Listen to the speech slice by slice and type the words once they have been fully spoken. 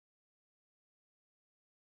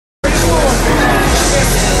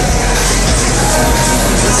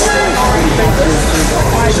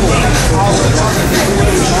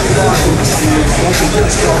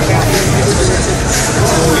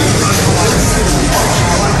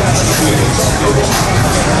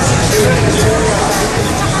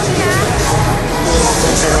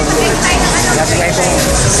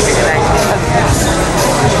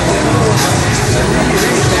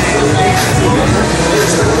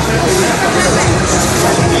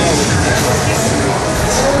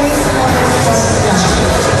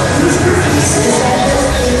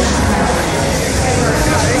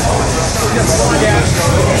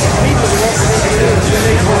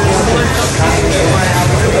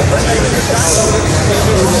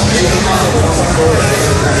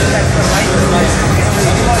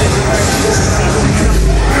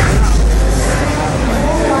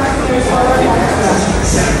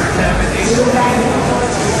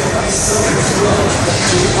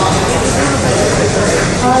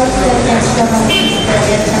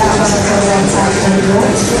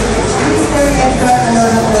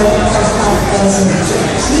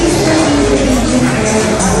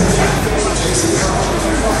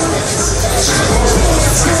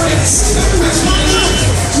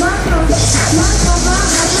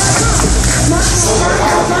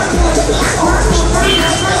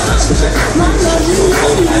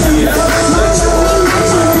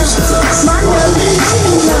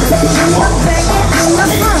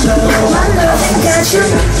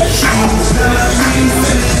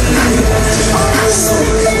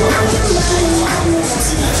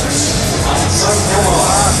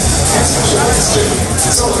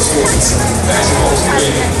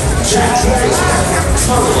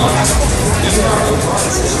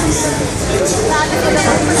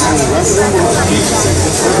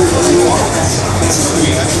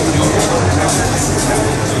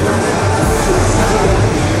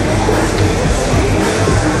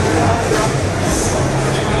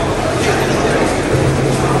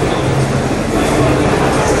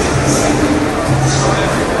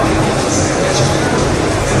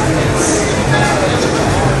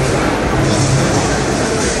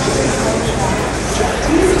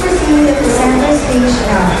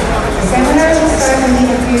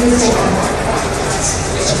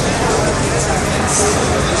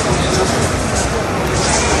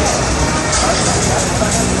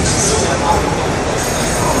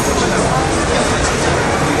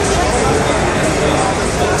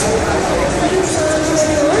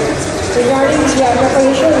Regarding the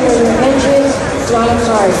preparation of your engine, SALON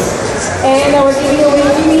cars. And we're giving away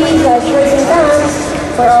freebies, shirts and pants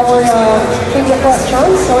for our trivia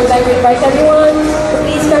questions. So we'd like to invite everyone to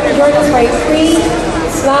please come and join us for a free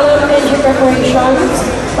SALON engine preparation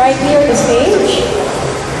right here on the stage.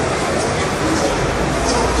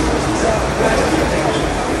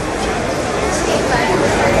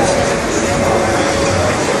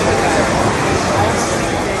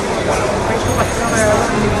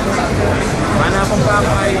 Mana akong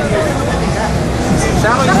pakain. Sa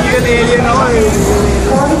akin, hindi yun alien ako eh.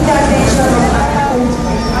 Calling the attention of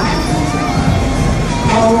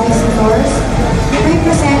all visitors, you may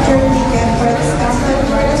present your ticket for the standard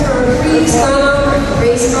price for a free SALON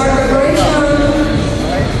race car preparation.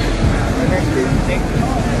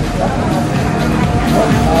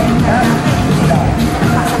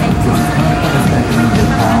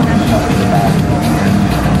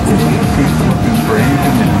 For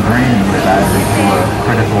anything that's draining the battery to a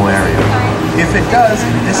critical area. If it does,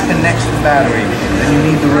 it disconnects the battery. Then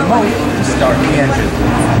you need the remote to start the engine.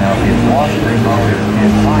 Now, if you've lost the remote or you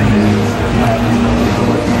can't find it, you have the ability to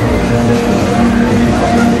look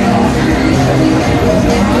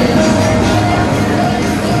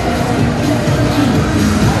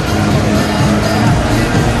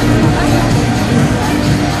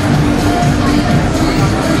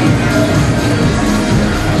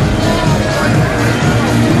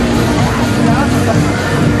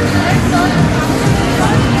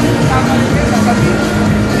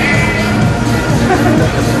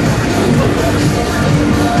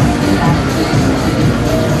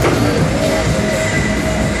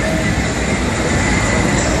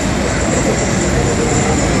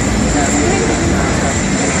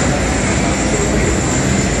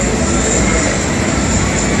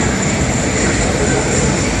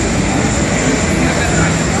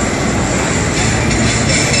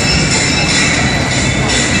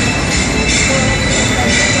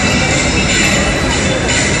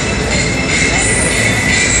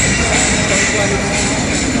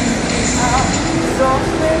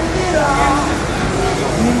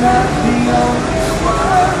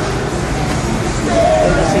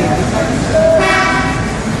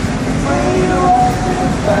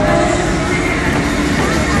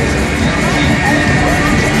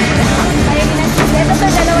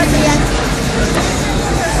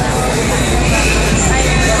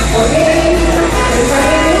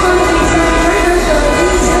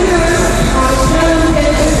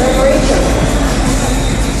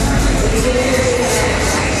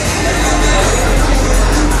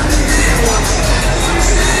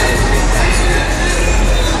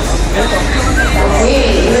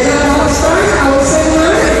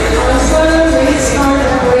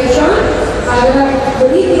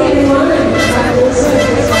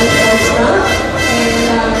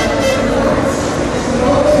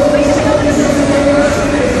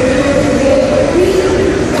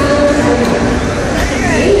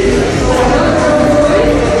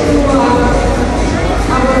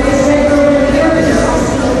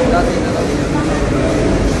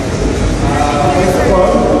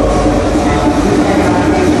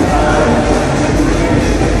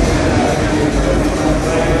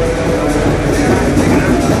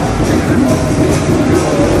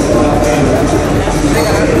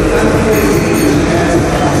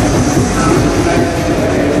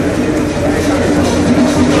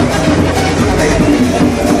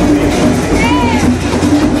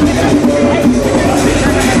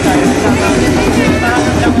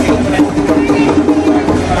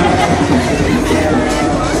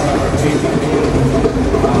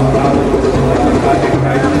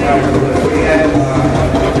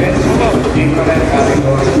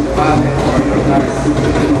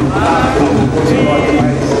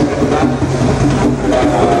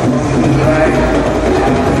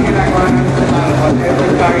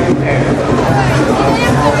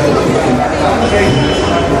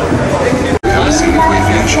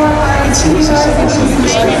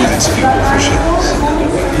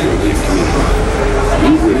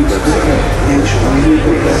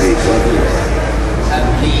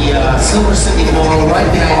Silver City Mall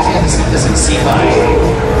right behind this in C5.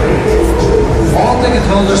 All ticket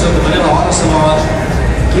holders of the Manila Auto Salon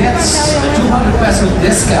gets a 200 peso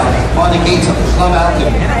discount on the gates of the Club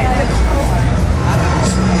Alchemy.